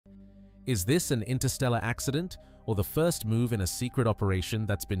Is this an interstellar accident or the first move in a secret operation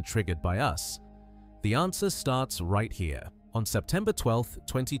that's been triggered by us? The answer starts right here. On September 12,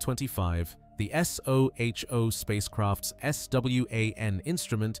 2025, the SOHO spacecraft's SWAN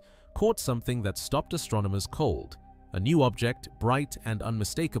instrument caught something that stopped astronomers cold, a new object, bright and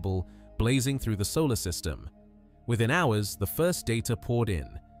unmistakable, blazing through the solar system. Within hours, the first data poured in,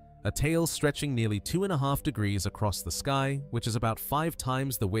 a tail stretching nearly 2.5 degrees across the sky, which is about 5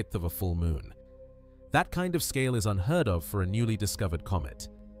 times the width of a full moon. That kind of scale is unheard of for a newly discovered comet.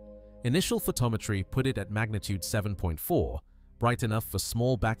 Initial photometry put it at magnitude 7.4, bright enough for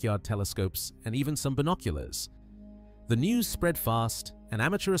small backyard telescopes and even some binoculars. The news spread fast, and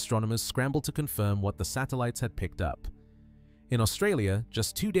amateur astronomers scrambled to confirm what the satellites had picked up. In Australia,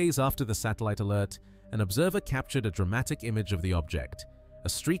 just 2 days after the satellite alert, an observer captured a dramatic image of the object, a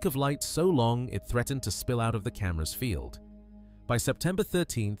streak of light so long it threatened to spill out of the camera's field. By September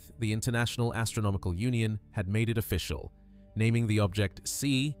 13th, the International Astronomical Union had made it official, naming the object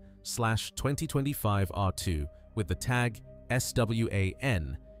C/2025R2 with the tag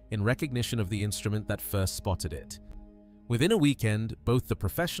SWAN in recognition of the instrument that first spotted it. Within a weekend, both the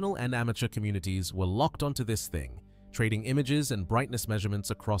professional and amateur communities were locked onto this thing, trading images and brightness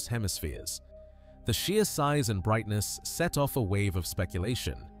measurements across hemispheres. The sheer size and brightness set off a wave of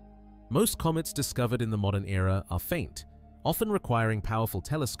speculation. Most comets discovered in the modern era are faint, often requiring powerful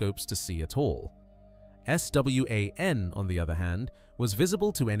telescopes to see at all. SWAN, on the other hand, was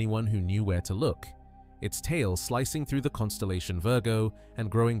visible to anyone who knew where to look, its tail slicing through the constellation Virgo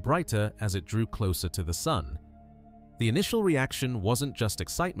and growing brighter as it drew closer to the Sun. The initial reaction wasn't just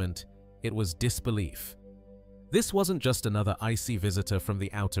excitement, it was disbelief. This wasn't just another icy visitor from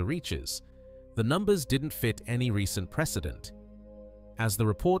the outer reaches. The numbers didn't fit any recent precedent. As the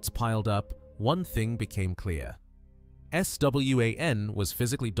reports piled up, one thing became clear. SWAN was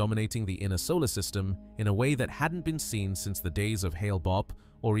physically dominating the inner solar system in a way that hadn't been seen since the days of Hale-Bopp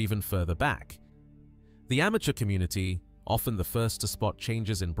or even further back. The amateur community, often the first to spot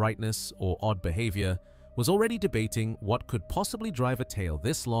changes in brightness or odd behavior, was already debating what could possibly drive a tail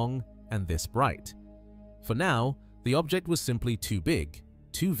this long and this bright. For now, the object was simply too big,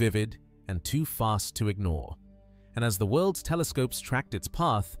 too vivid, and too fast to ignore. And as the world's telescopes tracked its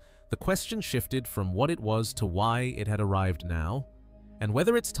path, the question shifted from what it was to why it had arrived now, and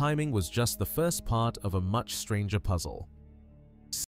whether its timing was just the first part of a much stranger puzzle.